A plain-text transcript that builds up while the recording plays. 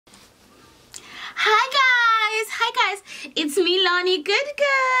guys, it's me, Lonnie. Good.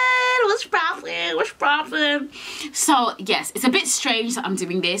 What's poppin'? What's poppin'? So yes, it's a bit strange that I'm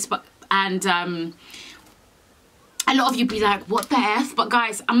doing this, but a lot of you be like, what the F? But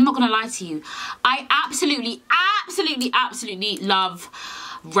guys, I'm not gonna lie to you. I absolutely love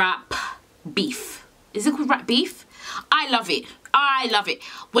rap beef. Is it called rap beef? I love it.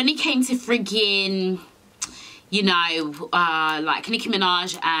 When it came to friggin', you know, like Nicki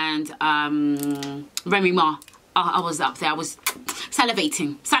Minaj and Remy Ma, I was up there. I was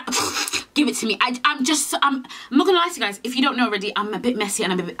salivating. Give it to me. I'm not gonna lie to you guys. If you don't know already, I'm a bit messy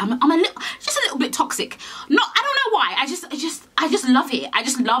and I'm just a little bit toxic. I don't know why. I just love it. I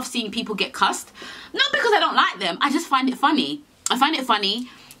just love seeing people get cussed. Not because I don't like them. I just find it funny. I find it funny.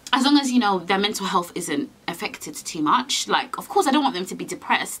 As long as, you know, their mental health isn't affected too much. Like, of course, I don't want them to be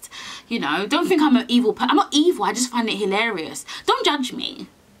depressed. You know, don't think I'm an evil person. I'm not evil. I just find it hilarious. Don't judge me.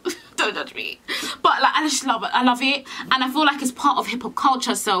 Don't judge me. But, like, I just love it. I love it. And I feel like it's part of hip-hop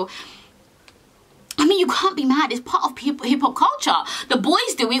culture. So, I mean, you can't be mad. It's part of hip-hop culture. The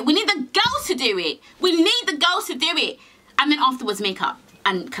boys do it. We need the girls to do it. We need the girls to do it. And then afterwards, make up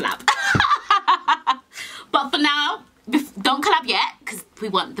and collab. But for now, don't collab yet, because we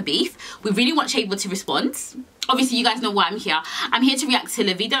want the beef. We really want Shabo to respond. Obviously, you guys know why I'm here. I'm here to react to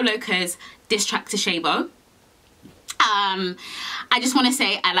Lavida Loca'S diss track to Shabo. I just want to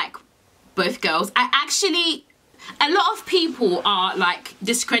say I like both girls. A lot of people are like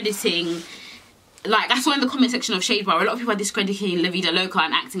discrediting, like I saw in the comment section of Shabo, a lot of people are discrediting Lavida Loca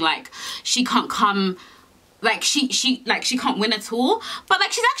and acting like she can't come, like she can't win at all. But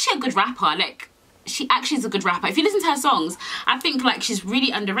like, she's actually a good rapper. Like, she actually is a good rapper. If you listen to her songs, I think like she's really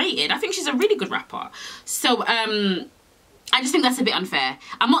underrated. I think she's a really good rapper. So I just think that's a bit unfair.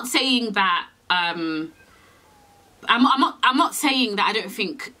 I'm not saying that I'm not saying that I don't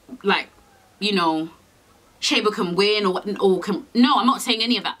think, like, you know, Shabo can win or can, no, I'm not saying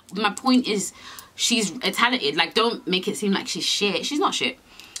any of that. My point is she's talented. Like, don't make it seem like she's shit. She's not shit.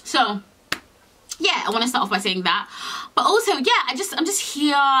 So yeah, I want to start off by saying that. But also, yeah, I'm just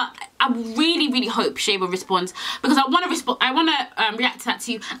here. I really hope Shabo responds, because I want to react to that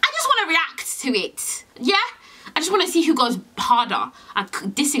too. I just want to react to it. Yeah, I just want to see who goes harder at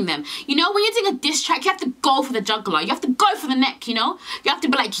dissing them. You know, when you're doing a diss track, you have to go for the jugular. You have to go for the neck, you know? You have to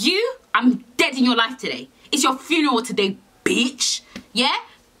be like, I'm dead in your life today. It's your funeral today, bitch. Yeah?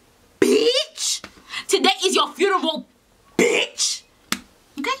 Bitch. Today is your funeral, bitch.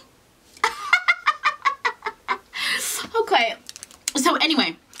 Okay? Okay, so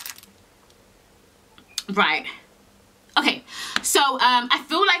anyway, right, okay, so I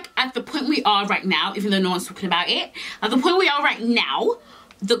feel like at the point we are right now, even though no one's talking about it, at the point we are right now,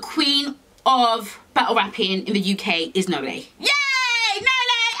 the queen of battle rapping in the UK is Nole. Yay!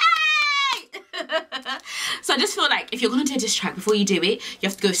 Nole! Hey! So I just feel like if you're going to do a diss track, before you do it, you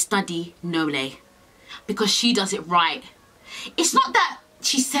have to go study Nole, because she does it right. It's not that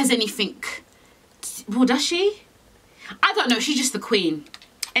she says anything, well, does she? I don't know, she's just the queen.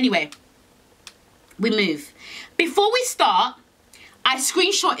 Anyway, we move. Before we start, I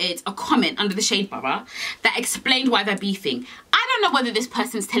screenshotted a comment under the shade brother that explained why they're beefing. I don't know whether this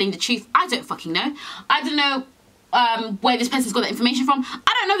person's telling the truth. I don't fucking know. I don't know where this person's got that information from.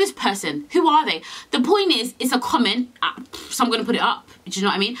 I don't know this person. Who are they? The point is, it's a comment, so I'm going to put it up. Do you know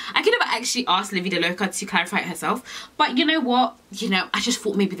what I mean? I could have actually asked Lavida Loca to clarify it herself. But you know what? You know, I just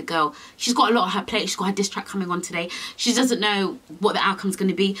thought maybe the girl, she's got a lot on her plate. She's got her diss track coming on today. She doesn't know what the outcome's going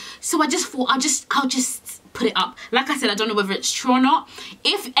to be. So I just thought I'll just put it up. Like I said, I don't know whether it's true or not.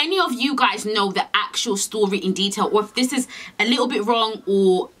 If any of you guys know the actual story in detail, or if this is a little bit wrong,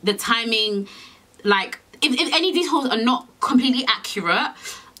 or the timing, like, if any details are not completely accurate,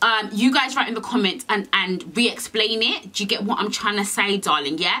 you guys write in the comments and re-explain it. Do you get what I'm trying to say,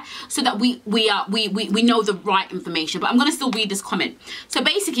 darling? Yeah, so that we know the right information. But I'm gonna still read this comment. So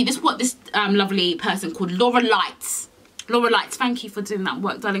basically, this is what this lovely person called Laura Lights, thank you for doing that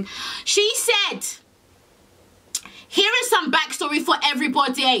work, darling. She said, here is some backstory for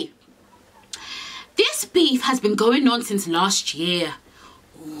everybody. This beef has been going on since last year.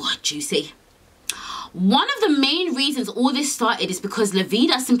 Ooh, juicy. One of the main reasons all this started is because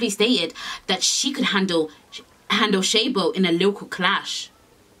Lavida simply stated that she could handle Shabo in a local clash.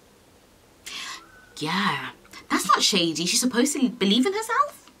 Yeah, that's not shady. She's supposed to believe in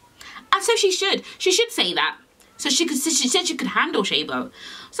herself, and so she should. She should say that. So she said she could handle Shabo.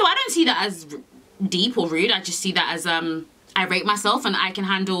 So I don't see that as deep or rude. I just see that as I rate myself and I can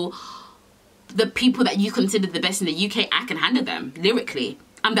handle the people that you consider the best in the UK. I can handle them lyrically.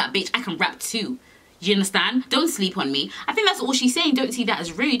 I'm that bitch. I can rap too. You understand? Don't sleep on me. I think that's all she's saying. Don't see that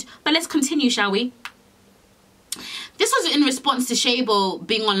as rude. But let's continue, shall we? This was in response to Shable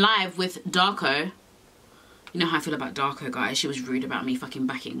being on live with Darko. You know how I feel about Darko, guys. She was rude about me fucking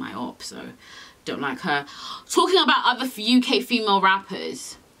backing my op, so don't like her. Talking about other UK female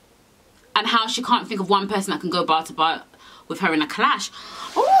rappers and how she can't think of one person that can go bar to bar with her in a clash.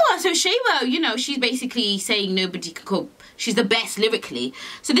 Oh, so Shabo, you know, she's basically saying nobody can go. She's the best lyrically.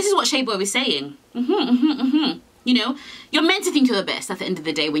 So this is what Shabo is saying. You know, you're meant to think you're the best at the end of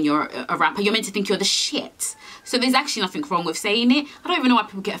the day when you're a rapper. You're meant to think you're the shit. So there's actually nothing wrong with saying it. I don't even know why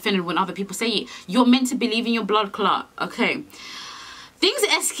people get offended when other people say it. You're meant to believe in your blood clot. Okay. Things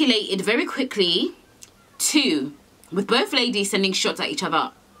escalated very quickly too, with both ladies sending shots at each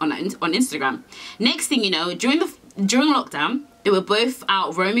other on Instagram. Next thing you know, during lockdown, they were both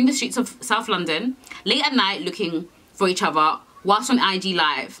out roaming the streets of South London late at night looking for each other whilst on IG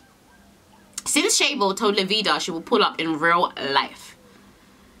Live. Since Shable told Lavida she will pull up in real life.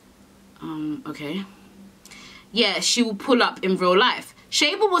 Okay. Yeah, she will pull up in real life.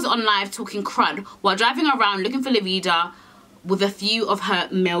 Shable was on live talking crud while driving around looking for Lavida with a few of her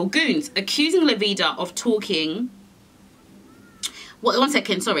male goons, accusing Lavida of talking... What? 1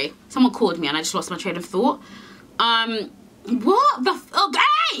 second, sorry. Someone called me and I just lost my train of thought. What the...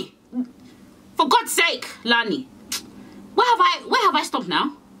 Okay! For God's sake, Lani. Where have I stopped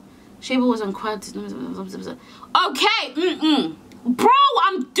now? Shable was on quad. Okay, Bro,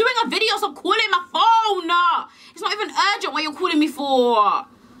 I'm doing a video, so calling my phone. It's not even urgent what you're calling me for.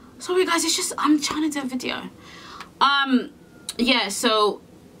 Sorry guys, it's just I'm trying to do a video. Yeah, so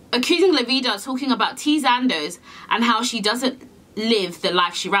accusing Lavida talking about T Zandos and how she doesn't live the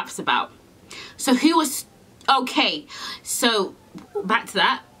life she raps about. So who was okay, so back to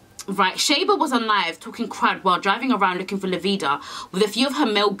that. Right, Shaba was on live talking crud while driving around looking for Lavida with a few of her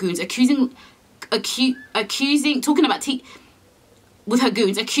male goons, accusing Lavida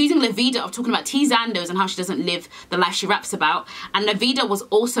of talking about T Zandos and how she doesn't live the life she raps about. And Lavida was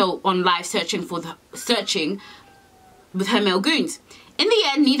also on live searching with her male goons. In the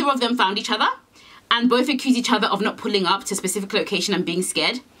end, neither of them found each other and both accused each other of not pulling up to a specific location and being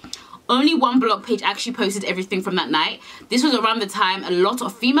scared. Only one blog page actually posted everything from that night. This was around the time a lot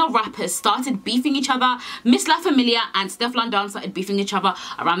of female rappers started beefing each other. Miss La Familia and Steph London started beefing each other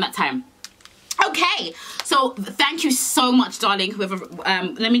around that time. Okay, so thank you so much, darling. Whoever,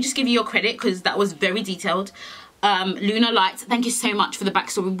 let me just give you your credit because that was very detailed. Luna Lights, thank you so much for the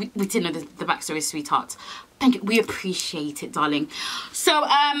backstory. We didn't know the backstory, sweetheart. Thank you. We appreciate it, darling. So,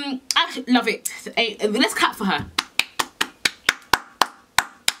 I love it. Hey, let's clap for her.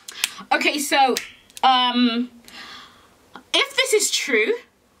 Okay, so, if this is true,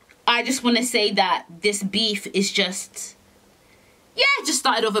 I just want to say that this beef is just... yeah, it just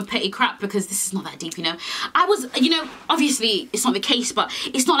started off a petty crap because this is not that deep, you know. I was, you know, obviously it's not the case, but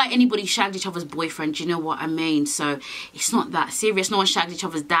it's not like anybody shagged each other's boyfriend, you know what I mean? So it's not that serious. No one shagged each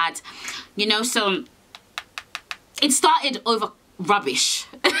other's dad, you know. So it started over rubbish,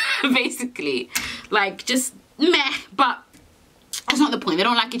 basically. Like, just meh, but that's not the point. They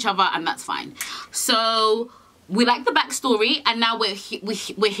don't like each other and that's fine. So we like the backstory and now we're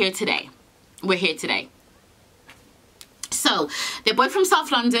here today. We're here today. So, they're both from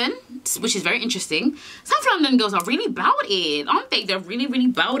South London, which is very interesting. South London girls are really about it, aren't they? They're really, really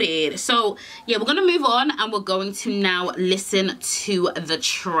about it. So, yeah, we're going to move on and we're going to now listen to the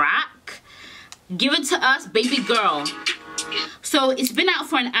track. Give It To Us, Baby Girl. So, it's been out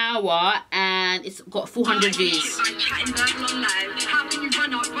for an hour and it's got 400 views. I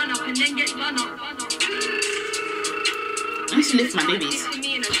need to lift my babies.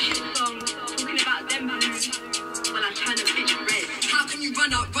 How can you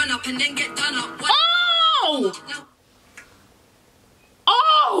run up and then get done up? Oh!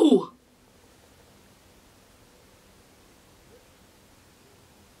 Oh!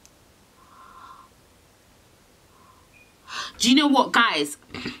 Do you know what, guys?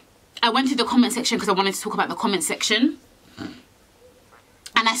 I went to the comment section because I wanted to talk about the comment section.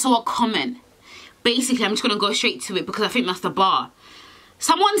 And I saw a comment. Basically, I'm just going to go straight to it because I think that's the bar.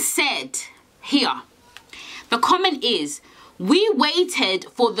 Someone said here, the comment is, we waited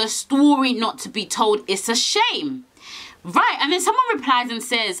for the story not to be told. It's a shame. Right, and then someone replies and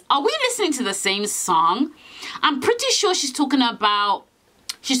says, are we listening to the same song? I'm pretty sure she's talking on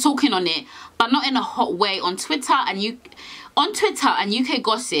it, but not in a hot way. On Twitter and UK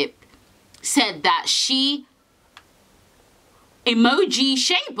Gossip said that she emoji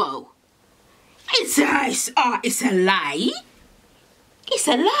Shabo. It's a lie. It's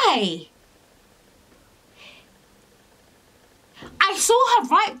a lie. I saw her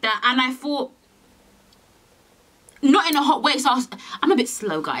write that and I thought, not in a hot way, so I'm a bit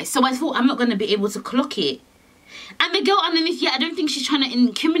slow, guys, so I thought I'm not going to be able to clock it. And the girl underneath, yeah, I don't think she's trying to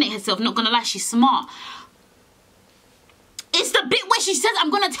incriminate herself. Not gonna lie, she's smart. It's the bit where she says, I'm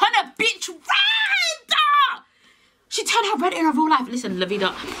gonna turn a bitch red. She turned her red in her real life. Listen,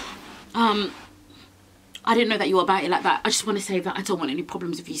 Lavida, I didn't know that you were about it like that. I just want to say that I don't want any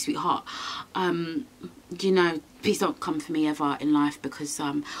problems with you, sweetheart. You know, please don't come for me ever in life, because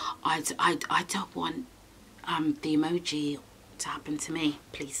I don't want the emoji to happen to me,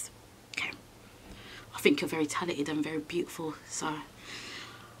 please. Okay. I think you're very talented and very beautiful, so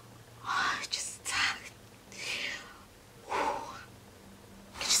I just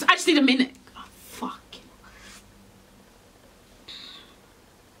need a minute. Oh, fuck.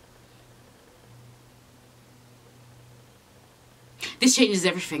 This changes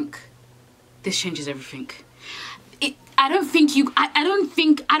everything. This changes everything. I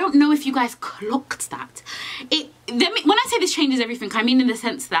don't know if you guys clocked that. When I say this changes everything, I mean in the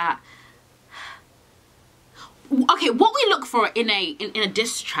sense that, okay, what we look for in a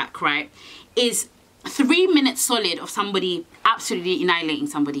diss track, right, is 3 minutes solid of somebody absolutely annihilating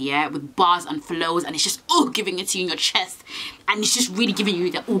somebody, yeah, with bars and flows, and it's just giving it to you in your chest, and it's just really giving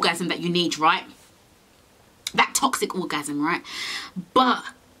you the orgasm that you need, right? That toxic orgasm, right? But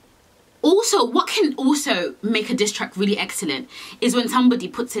also, what can also make a diss track really excellent is when somebody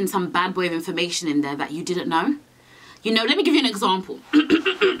puts in some bad boy of information in there that you didn't know. You know, let me give you an example.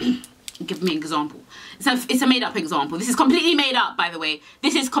 Give me an example. It's a made up example. This is completely made up, by the way.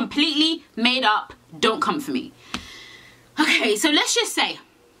 This is completely made up. Don't come for me. Okay, so let's just say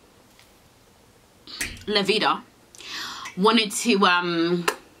Lavida wanted to,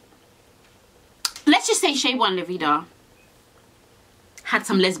 let's just say Shaybo and Lavida had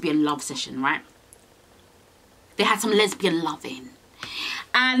some lesbian love session, right? They had some lesbian loving.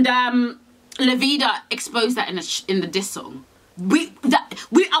 And Lavida exposed that in the diss song.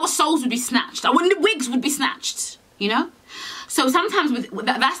 Our souls would be snatched. Our wigs would be snatched, you know? So sometimes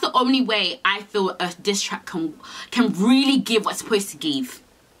that's the only way I feel a diss track can really give what's supposed to give.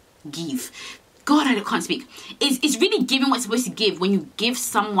 God, I can't speak. It's really giving what's supposed to give when you give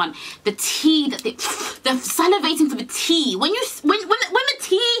someone the tea that they're salivating for the tea. When the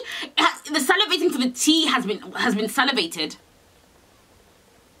tea, the salivating for the tea has been salivated.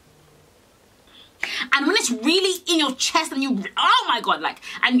 And when it's really in your chest and you, oh my God, like,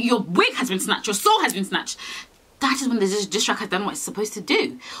 and your wig has been snatched, your soul has been snatched, that is when the diss track has done what it's supposed to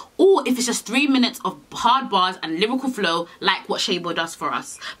do. Or if it's just 3 minutes of hard bars and lyrical flow, like what Shaybo does for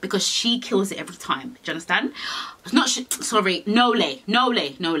us, because she kills it every time. Do you understand? It's not, sorry, Nole,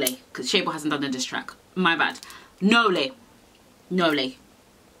 because Shaybo hasn't done a diss track. My bad. Nole. I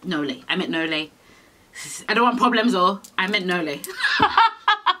meant Nole. I don't want problems, or I meant Nole.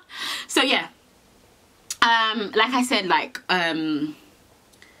 So yeah. Like I said, like,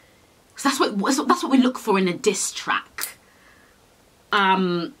 so that's what we look for in a diss track.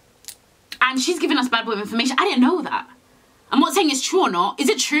 And she's giving us bad boy information. I didn't know that. I'm not saying it's true or not. Is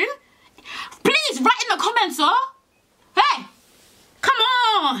it true? Please write in the comments, hey, come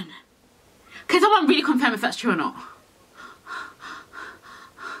on. Can someone really confirm if that's true or not?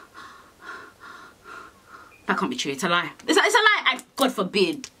 That can't be true. It's a lie. It's a lie. God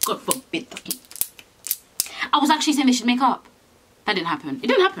forbid. God forbid. I was actually saying they should make up. That didn't happen. It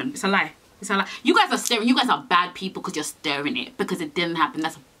didn't happen. It's a lie. It's a lie. You guys are staring. You guys are bad people because you're staring it. Because it didn't happen.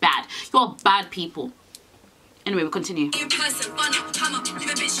 That's bad. You're bad people. Anyway, we'll continue. In person, run up, come up, you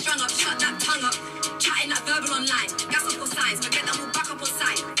a bit strung up, shut that tongue up. Chatting that verbal online, gas up for signs, forget that we'll back up on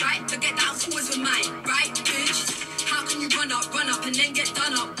side, right? Forget that I'm always with mine, right, bitch? How can you run up, and then get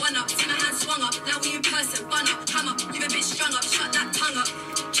done up, one up, see my hand swung up, now we in person, run up, come up, you a bit strung up, shut that tongue up.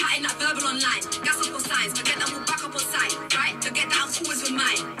 Chatting that verbal online, gas up for signs, forget that we'll back up on side, right? Forget that I'm always with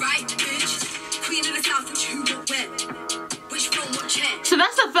mine, right, bitch? Queen of the South, which who, what, where? So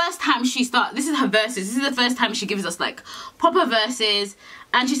that's the first time she starts. This is her verses. This is the first time she gives us like proper verses,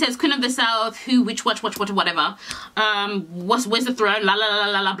 and she says Queen of the South, who, which, what, whatever. Where's the throne? La la la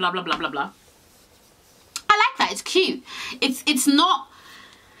la la blah blah blah blah blah. I like that. It's cute. It's not.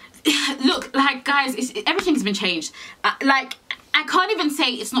 Look, like guys, everything has been changed. Like I can't even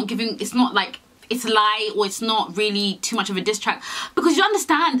say it's not giving. It's not like it's a lie or it's not really too much of a diss track, because you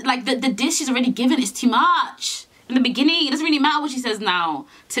understand, like the diss she's already given is too much. In the beginning, it doesn't really matter what she says now,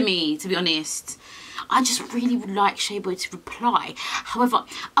 to me, to be honest. I just really would like Shaybo to reply. However,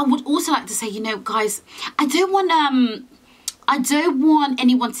 I would also like to say, you know, guys, I don't want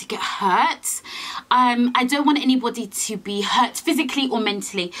anyone to get hurt. I don't want anybody to be hurt physically or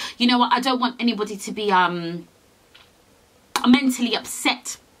mentally. You know what? I don't want anybody to be mentally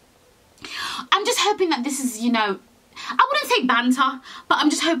upset. I'm just hoping that this is, you know, I wouldn't say banter, but I'm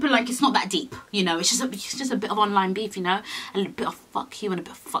just hoping like it's not that deep, you know. It's just a bit of online beef, you know, a little bit of fuck you and a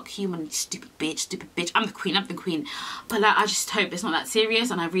bit of fuck you and stupid bitch. I'm the queen. But like, I just hope it's not that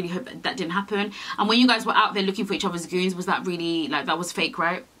serious, and I really hope that didn't happen. And when you guys were out there looking for each other's goons, was that really like, that was fake,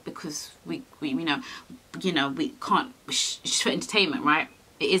 right? Because we you know we can't. It's just for entertainment, right?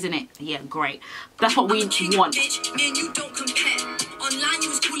 It isn't it? Yeah, great. That's what we want. Bitch, me and you don't compare. Online you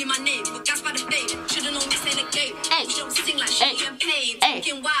was calling my name, but that's by the fame. Should've known this ain't a game. Hey. You don't sing like shit and pain.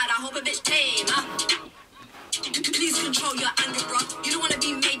 Fucking wild, I hope a bitch tame. Please control your anger, bro. You don't wanna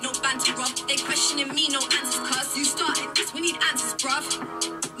be made no banter, bro. They questioning me, no answers, cuz you started this. We need answers, bruv.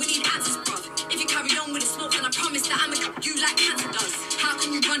 We need answers, bruv. If you carry on with the smoke, then I promise that I'ma cut you like cancer does. How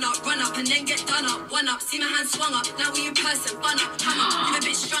can you run up, and then get done up? One up, see my hand swung up. Now we in person, fun up, come up. You a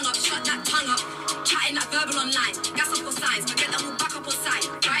bit strung up, shut that tongue up. Chatting that verbal online, gas up for signs. Forget that we'll back up on side,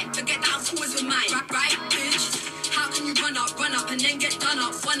 right? Forget that I'm always with mine, right, bitch? How can you run up, and then get done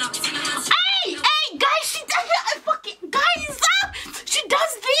up? One up, see my hand swung up. Hey, guys, she does it. Fucking guys, she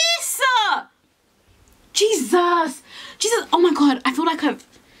does this. Jesus. Oh my God, I feel like I've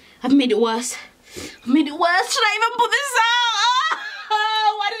made it worse. Should I even put this out?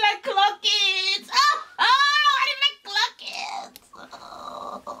 Oh, why did I clock it? Why did I clock it?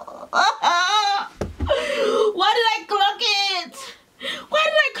 Why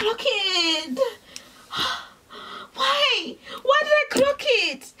did I clock it? Why did I clock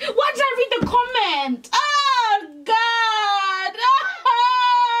it? Why did I read the comment? Oh God.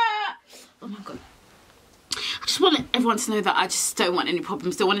 Oh my God. I just want everyone to know that I just don't want any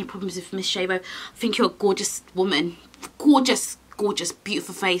problems. Don't want any problems with Miss Shabo. I think you're a gorgeous woman. Gorgeous,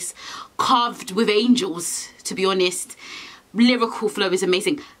 beautiful face. Carved with angels, to be honest. Lyrical flow is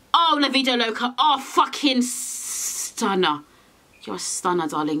amazing. Oh, Lavida Loca. Oh, fucking stunner. You're a stunner,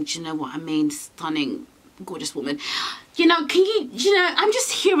 darling. Do you know what I mean? Stunning, gorgeous woman. You know, I'm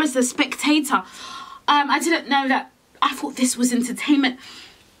just here as a spectator. I didn't know that. I thought this was entertainment.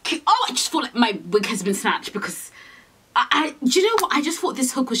 Oh, I just thought like my wig has been snatched because do you know what? I just thought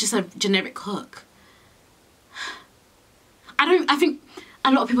this hook was just a generic hook. I think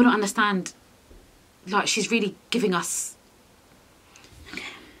a lot of people don't understand. Like, she's really giving us. Okay.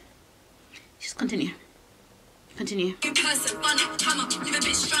 Just continue. In person, fun up, come up, you a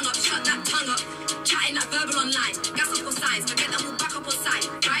bit strung up, shut that tongue up. Chatting that verbal online, gas up for signs, forget that we'll back up on side,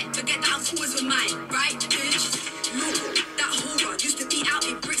 right? Forget that I'm always with mine, right, bitch? Look, that horror used to be out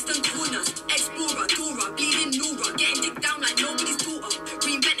in Brixton corners. Explorer, Dora, bleeding Nora, getting digged down like nobody's daughter.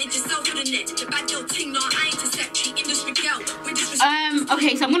 Reinvented yourself for the net. The bad girl ting, nah, I ain't intercept. Industry girl, with disrespect.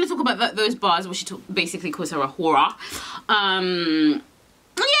 Okay, so I'm gonna talk about those bars where she basically calls her a whore.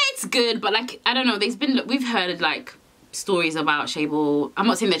 Yeah, it's good, but like, I don't know, we've heard like stories about Shabo. I'm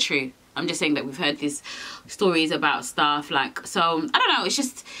not saying they're true. I'm just saying that we've heard these stories about stuff like, so I don't know, it's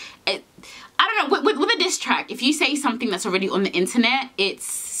just I don't know, with a diss track, if you say something that's already on the internet,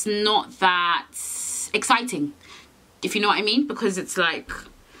 it's not that exciting, if you know what I mean, because it's like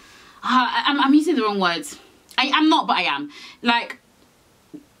I'm using the wrong words. I'm not, but I am. Like,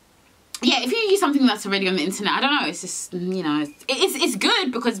 yeah, if you use something that's already on the internet, I don't know, it's just, you know, it's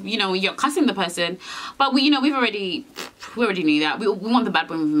good because, you know, you're cussing the person, but we already knew that. We want the bad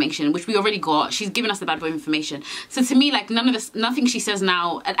boy information, which we already got. She's given us the bad boy information. So to me, like, nothing she says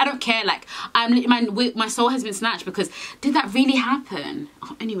now, I don't care. Like, my soul has been snatched because did that really happen?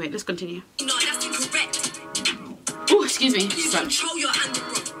 Oh, anyway, let's continue. No, that's incorrect. Oh, excuse me. Please control your anger,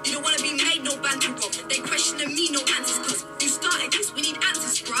 bro. You don't want to be made no banter, bro. They questioning me, no answers, cause you started this. We need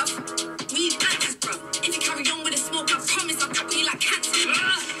answers, bruv. We need answers, bruv. If you carry on with the smoke, I promise I'll cut you like cancer.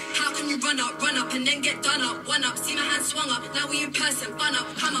 How can you run up, and then get done up? One up, see my hand swung up. Now we in person, fun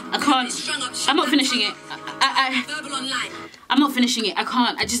up, come up. I can't. Strung up, I'm not finishing it. Verbal online. I'm not finishing it. I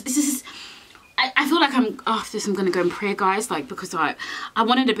can't. I feel like after this I'm gonna go and pray, guys. Like, because I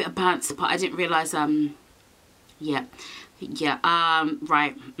wanted a bit of bounce, but I didn't realize. Yeah.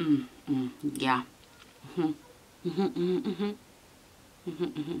 Right. Yeah.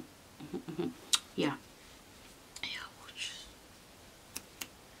 Yeah.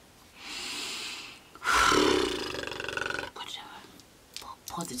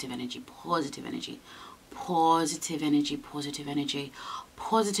 Positive energy, positive energy, positive energy, positive energy,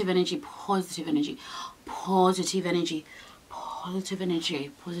 positive energy, positive energy, positive energy, positive energy,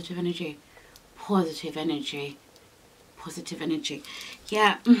 positive energy, positive energy, positive energy.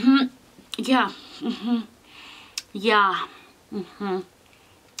 Yeah. Yeah. Yeah.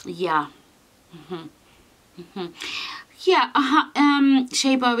 Yeah. Yeah.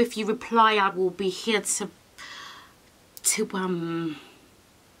 Shabo, if you reply, I will be here to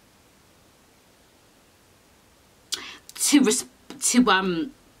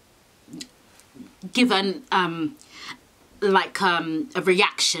give a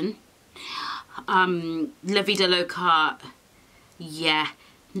reaction. Lavida Loca, yeah.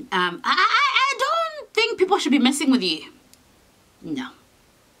 I don't think people should be messing with you. No.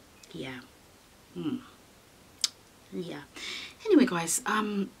 Yeah. Yeah. Anyway, guys,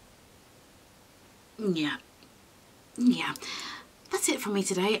 yeah. That's it for me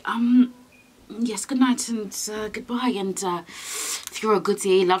today. Yes, good night and goodbye. And if you're a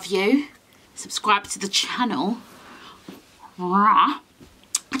goodie, love you. Subscribe to the channel. I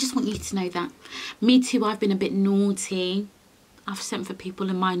just want you to know that me too, I've been a bit naughty. I've sent for people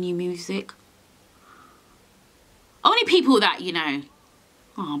in my new music. Only people that, you know,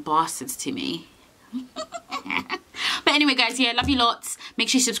 are bastards to me. But anyway, guys, yeah, love you lots. Make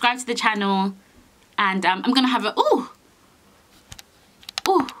sure you subscribe to the channel. And I'm going to have a...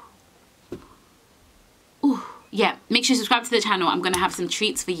 yeah, make sure you subscribe to the channel. I'm going to have some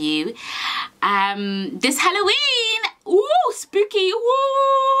treats for you. This Halloween. Ooh, spooky.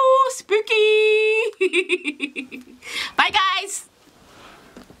 Ooh.